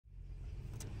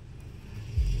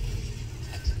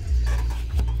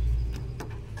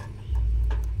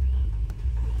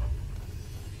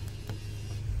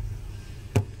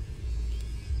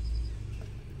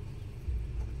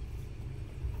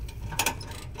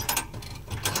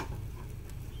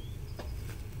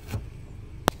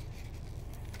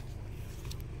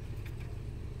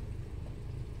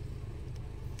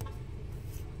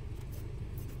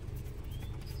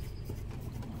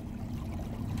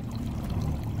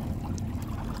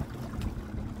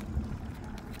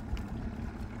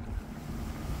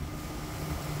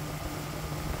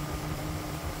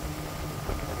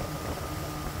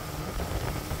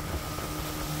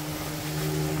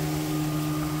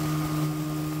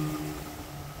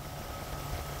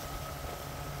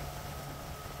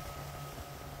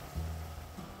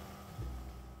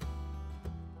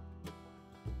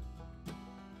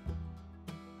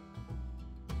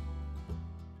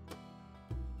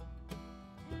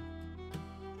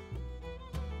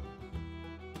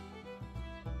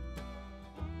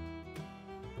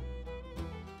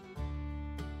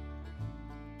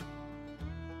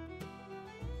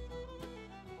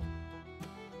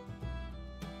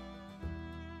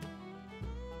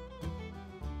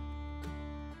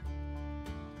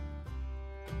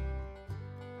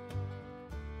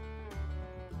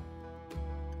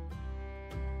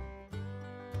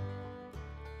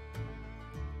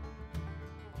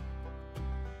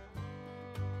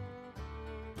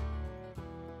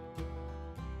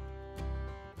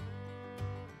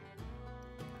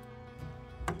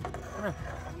Come here.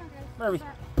 Murphy.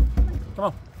 Come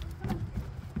on.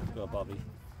 Go, Bobby.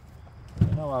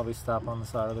 You know why we stop on the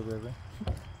side of the river?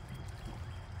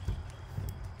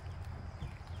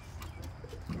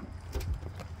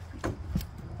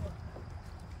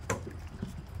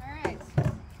 Alright.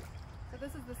 So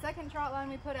this is the second trot line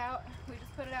we put out. We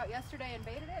just put it out yesterday and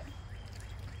baited it.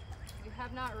 We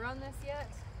have not run this yet.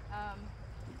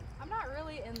 I'm not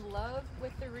really in love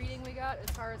with the reading we got as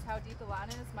far as how deep the line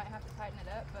is. Might have to tighten it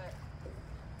up, but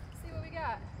let's see what we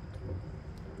got.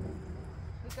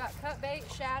 We've got cut bait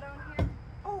shad on here.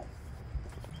 Oh!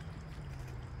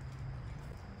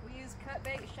 We use cut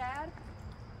bait shad.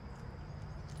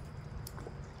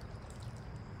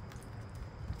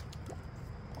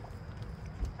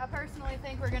 I personally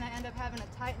think we're going to end up having to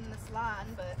tighten this line,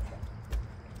 but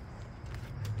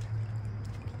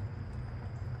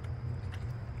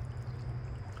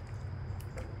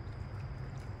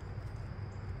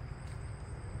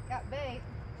got bait.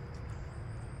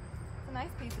 It's a nice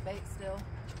piece of bait still.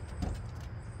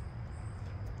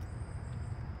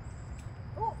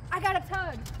 Oh, I got a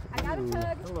tug. I got a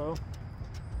tug. Hello.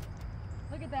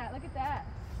 Look at that. Look at that.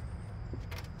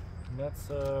 That's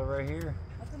right here.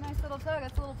 That's a nice little tug.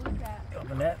 That's a little blue cat. On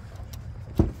the net.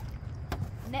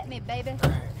 Net me, baby. All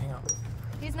right, hang on.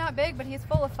 He's not big, but he's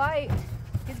full of fight.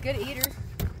 He's a good eater.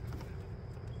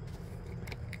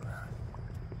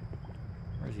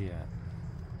 Where's he at?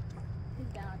 He's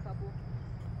down a couple.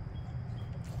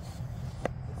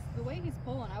 The way he's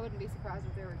pulling, I wouldn't be surprised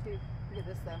if there were two. Look at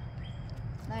this though.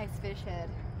 Nice fish head.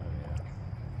 Oh yeah.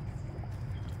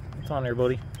 What's on there,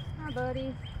 buddy? Hi,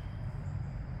 buddy.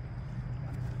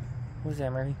 Who's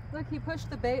that, Murphy? Look, he pushed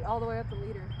the bait all the way up the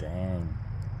leader. Dang.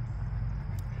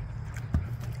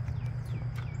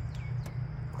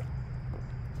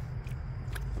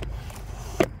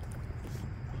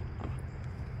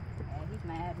 Yeah, he's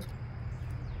mad.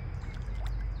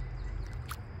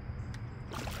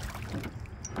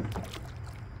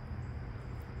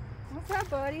 What's up,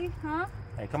 buddy? Huh?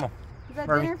 Hey, come on. Is that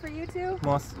Murphy. dinner for you too?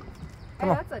 Come on. Hey, Come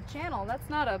on. that's a channel. That's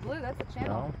not a blue. That's a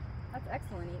channel. No. That's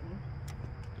excellent eating.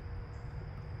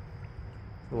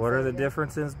 What are the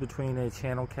differences between a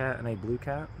channel cat and a blue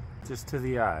cat? Just to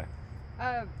the eye.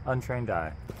 Untrained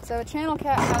eye. So a channel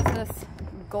cat has this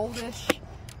goldish,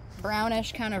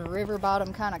 brownish kind of river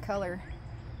bottom kind of color,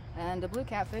 and a blue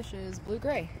catfish is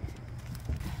blue-gray.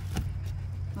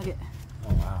 Look at.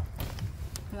 Oh wow.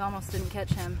 We almost didn't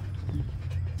catch him.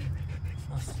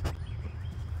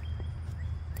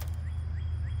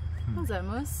 What's that,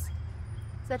 Moose?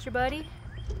 Is that your buddy?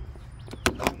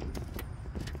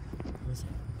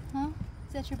 Huh?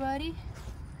 Is that your buddy?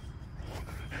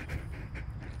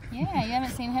 Yeah, you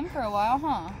haven't seen him for a while,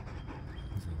 huh?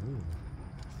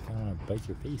 I want to bite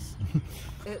your face.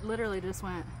 It literally just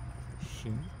went.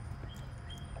 Shoot.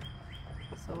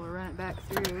 So we'll run it back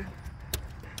through.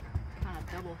 Kind of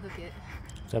double hook it.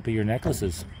 What's up with your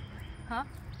necklaces? Huh?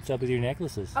 What's up with your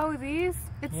necklaces? Oh, these?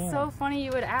 It's so funny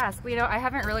you would ask. You know, I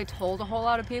haven't really told a whole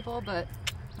lot of people, but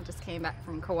I just came back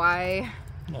from Kauai.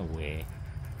 No way.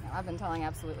 No, I've been telling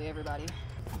absolutely everybody.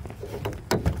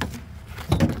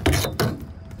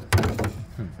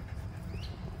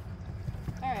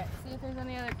 Alright, see if there's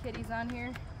any other kitties on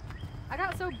here. I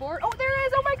got so bored. Oh, there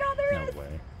is! Oh my god, there is! No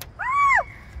way. Ah!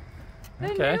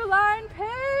 The new line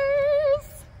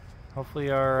pace!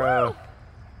 Hopefully our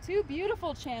two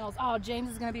beautiful channels. Oh,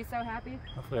 James is going to be so happy.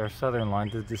 hopefully our southern line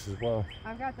did this as well.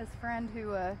 I've got this friend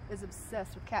who is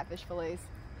obsessed with catfish fillets.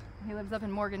 He lives up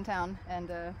in Morgantown,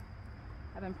 and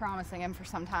I've been promising him for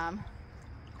some time.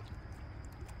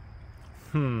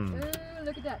 Ooh,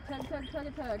 look at that. Tug, tug,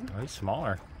 tug, tug. Oh, he's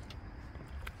smaller.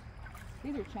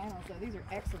 These are channels, though. These are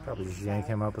excellent. Probably just yank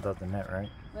him up without the net, right?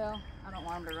 Well, I don't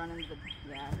want him to run into the...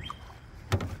 Yeah.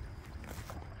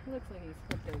 He looks like he's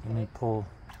hooked okay. Let me pull.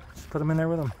 Just put him in there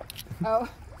with him. Oh,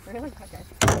 really? Okay.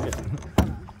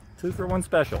 2 for 1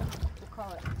 special. We'll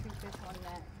call it 2 fish, 1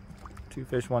 net. 2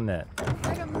 fish, 1 net.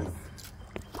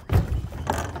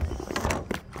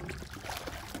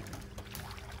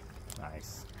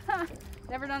 Nice.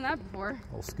 Never done that before.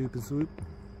 Little scoop and swoop.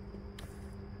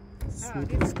 Oh,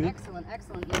 these are excellent,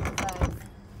 excellent eating size.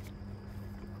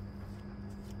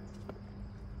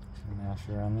 Mash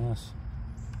around this.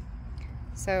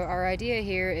 So our idea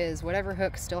here is whatever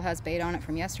hook still has bait on it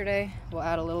from yesterday, we'll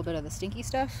add a little bit of the stinky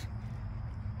stuff.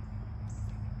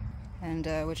 And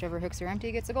whichever hooks are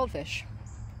empty gets a goldfish.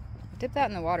 Dip that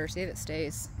in the water, see if it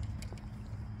stays.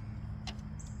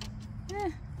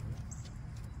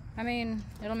 I mean,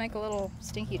 it'll make a little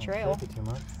stinky trail. Take it too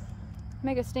much.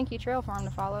 Make a stinky trail for him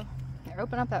to follow. Here,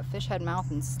 open up that fish head mouth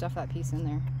and stuff that piece in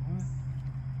there.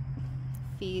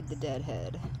 Feed the dead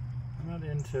head. I'm not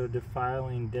into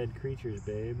defiling dead creatures,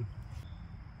 babe.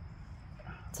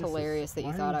 It's hilarious that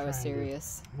you thought I was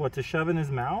serious. What, to shove in his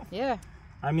mouth? Yeah.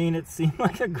 I mean, it seemed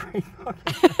like a great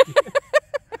fucking idea.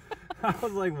 I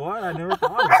was like, what? I never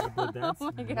thought of it, but that's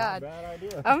Oh my not God. a bad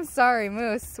idea. I'm sorry,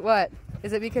 Moose. What?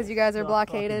 Is it because you guys are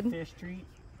blockaded? Fish treat.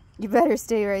 You better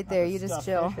stay right there. You just Stuffed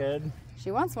chill. fish head.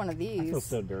 She wants one of I feel these.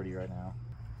 so dirty right now.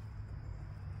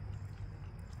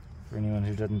 For anyone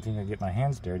who doesn't think I get my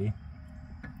hands dirty,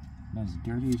 I'm as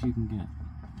dirty as you can get.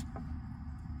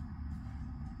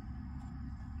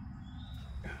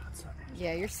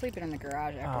 Yeah, you're sleeping in the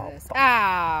garage after Oh, this.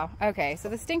 Ow! Okay, so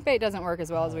the stink bait doesn't work as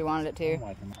well as we wanted it to.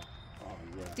 Oh,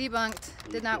 yeah. Debunked.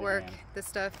 Did not work. This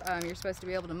stuff, you're supposed to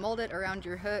be able to mold it around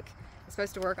your hook. It's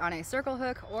supposed to work on a circle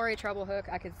hook or a treble hook.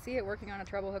 I could see it working on a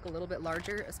treble hook a little bit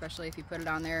larger, especially if you put it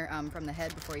on there from the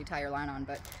head before you tie your line on.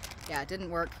 But yeah, it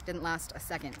didn't work. Didn't last a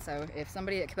second. So if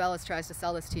somebody at Cabela's tries to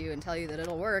sell this to you and tell you that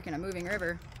it'll work in a moving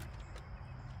river,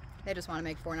 they just want to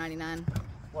make $4.99.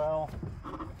 Well,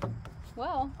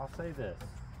 Well, I'll say this.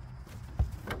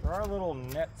 There are little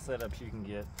net setups you can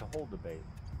get to hold the bait.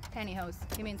 pantyhose.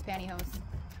 He means pantyhose.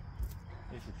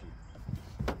 If you're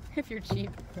cheap. If you're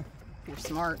cheap. If you're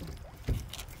smart.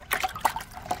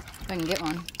 I can get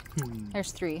one.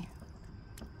 There's 3.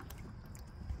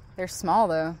 They're small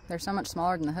though. They're so much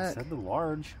smaller than the hook. Said the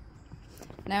large.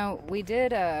 Now we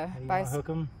did How do you buy hook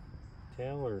them?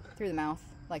 Tail or through the mouth,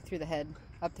 like through the head,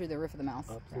 up through the roof of the mouth.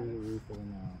 up through the roof of the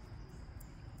mouth?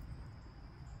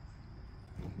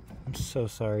 I'm so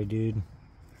sorry, dude.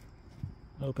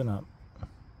 Open up.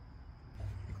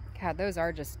 God, those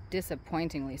are just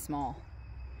disappointingly small.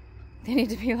 They need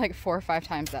to be like 4 or 5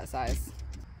 times that size.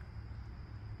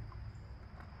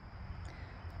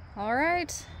 All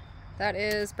right, that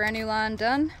is brand new line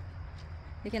done.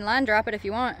 You can line drop it if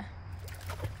you want.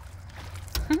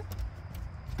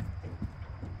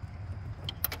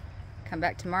 Come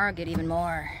back tomorrow, get even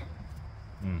more.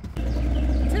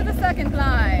 To the second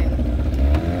line.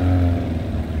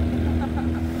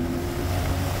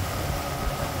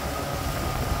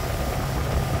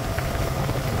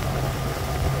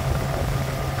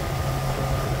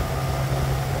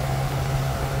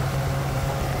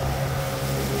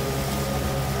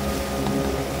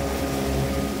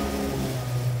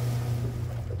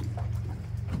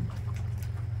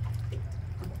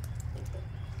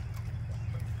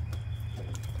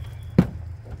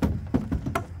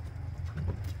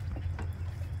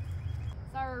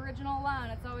 Original line.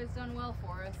 It's always done well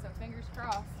for us, so fingers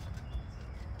crossed.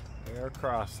 They are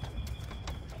crossed.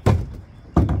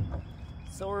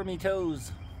 So are me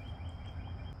toes.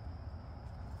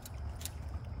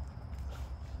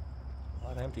 A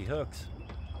lot of empty hooks.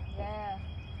 Yeah.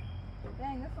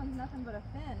 Dang, this one's nothing but a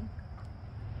fin.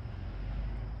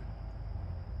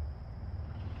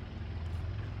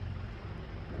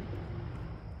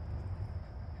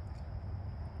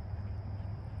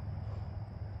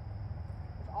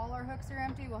 All our hooks are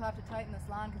empty, we'll have to tighten this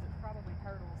line because it's probably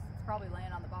turtles. It's probably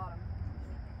laying on the bottom.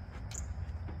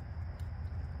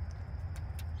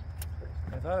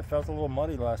 I thought it felt a little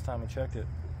muddy last time I checked it.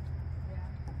 Yeah.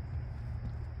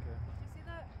 Okay. Did you see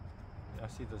that? I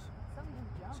see this. Something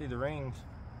just jumped. See the rings.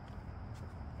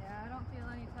 Yeah, I don't feel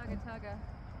any tugga.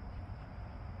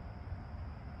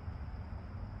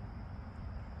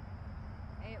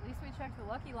 Hey, at least we checked the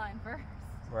lucky line first.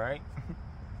 Right?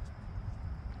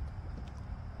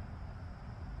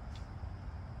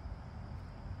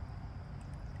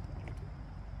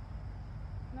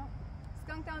 Nope.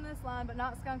 Skunked on this line, but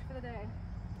not skunked for the day.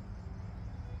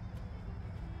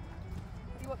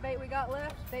 See what bait we got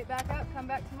left. Bait back up, come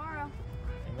back tomorrow.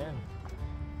 Amen.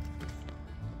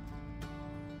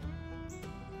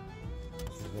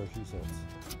 This is where she sits.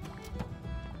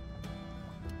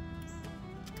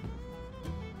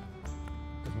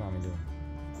 What's mommy doing?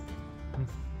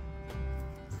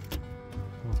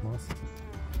 What's mouse?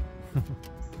 Trying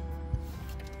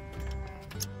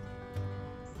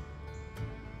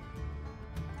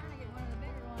to get one of the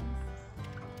bigger ones.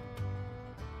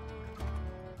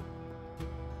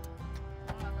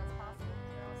 I don't know if that's possible.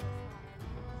 They're all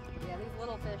so small. Yeah, these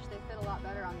little fish, they fit a lot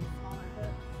better on these smaller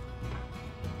hooks.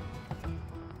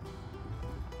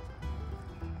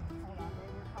 Hold on,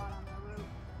 babe, you're caught on the rope.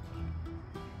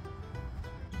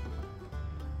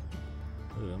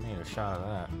 Ooh, I need a shot of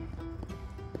that.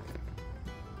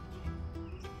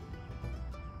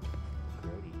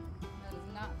 Grody. That is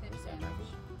not fish What's that, sandwich.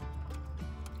 Marcus?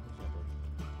 What's that, bud?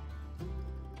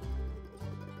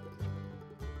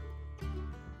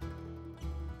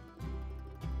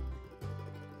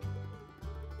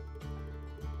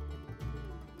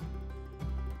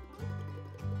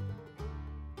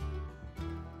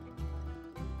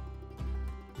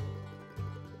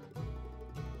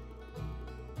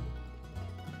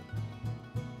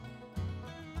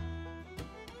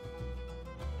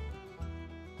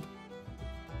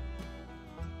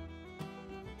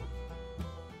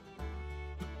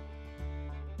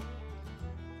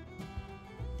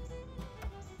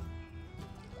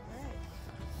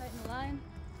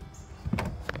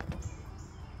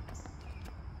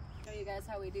 guys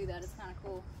how we do that. It's kind of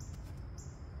cool.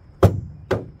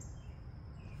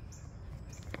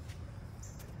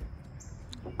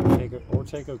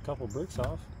 Take a couple bricks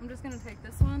off. I'm just gonna take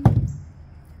this one.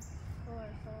 Pull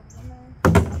ourselves in there.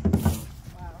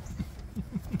 Wow.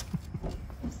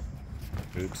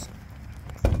 Oops.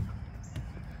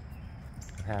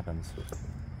 It happens.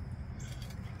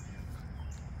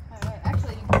 Alright,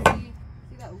 actually you can see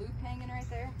that loop hanging right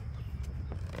there?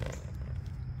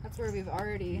 That's where we've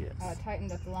already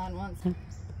tightened up the line once.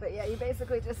 But yeah, you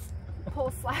basically just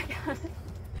pull slack on it,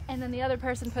 and then the other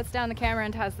person puts down the camera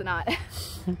and ties the knot.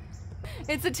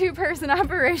 It's a two-person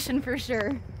operation for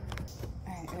sure.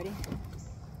 Alright, ready?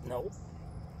 No.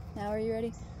 Now are you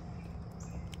ready?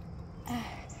 Are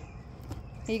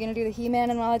you gonna do the He-Man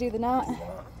and while I do the knot?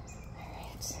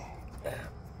 Alright.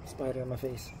 Spider on my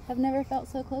face. I've never felt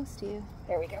so close to you.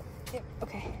 There we go. Yep.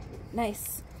 Okay.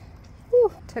 Nice.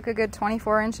 Whew. Took a good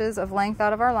 24 inches of length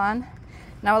out of our line.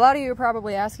 Now a lot of you are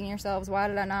probably asking yourselves, why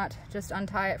did I not just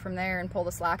untie it from there and pull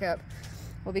the slack up?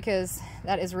 Well, because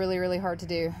that is really, really hard to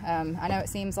do. I know it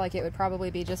seems like it would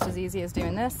probably be just as easy as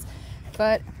doing this,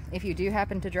 but if you do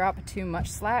happen to drop too much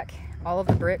slack, all of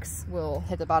the bricks will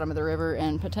hit the bottom of the river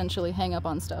and potentially hang up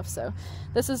on stuff. So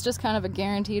this is just kind of a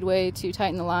guaranteed way to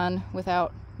tighten the line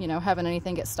without, you know, having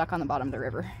anything get stuck on the bottom of the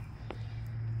river.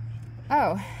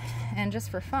 Oh, and just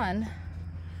for fun,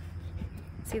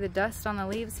 see the dust on the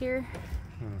leaves here?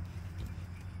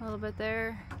 A little bit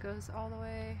there, goes all the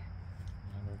way.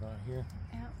 And about here.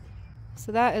 Yep.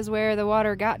 So that is where the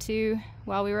water got to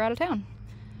while we were out of town.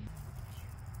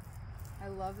 I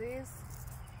love these.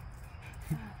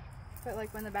 But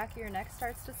like when the back of your neck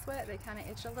starts to sweat, they kind of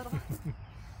itch a little.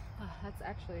 Oh, that's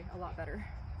actually a lot better.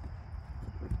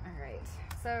 All right,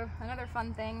 so another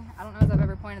fun thing, I don't know if I've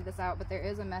ever pointed this out, but there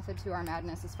is a method to our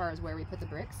madness as far as where we put the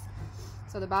bricks.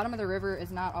 So the bottom of the river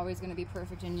is not always going to be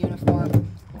perfect and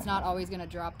uniform. It's not always going to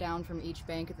drop down from each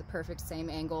bank at the perfect same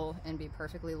angle and be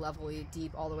perfectly levelly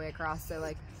deep all the way across. So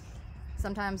like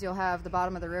sometimes you'll have the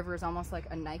bottom of the river is almost like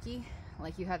a Nike.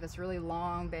 Like you have this really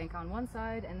long bank on one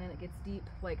side and then it gets deep,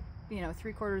 like, you know,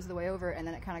 3/4 of the way over, and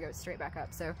then it kind of goes straight back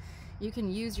up. So you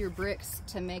can use your bricks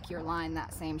to make your line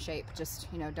that same shape. Just,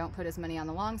 you know, don't put as many on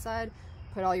the long side.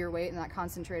 Put all your weight in that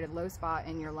concentrated low spot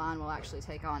and your line will actually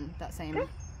take on that same.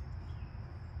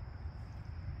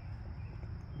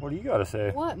 What do you gotta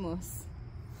say? What, Moose?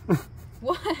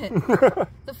 What?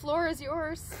 The floor is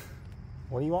yours.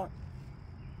 What do you want?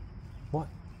 What?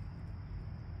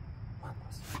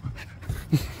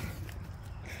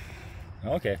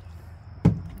 Okay.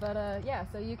 But yeah,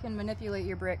 so you can manipulate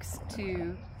your bricks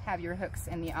to have your hooks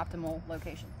in the optimal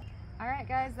location. All right,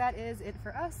 guys, that is it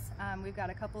for us. We've got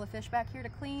a couple of fish back here to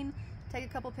clean. Take a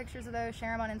couple pictures of those,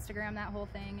 share them on Instagram, that whole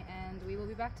thing, and we will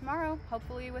be back tomorrow,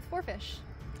 hopefully with 4 fish.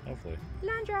 Hopefully.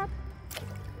 Line drop.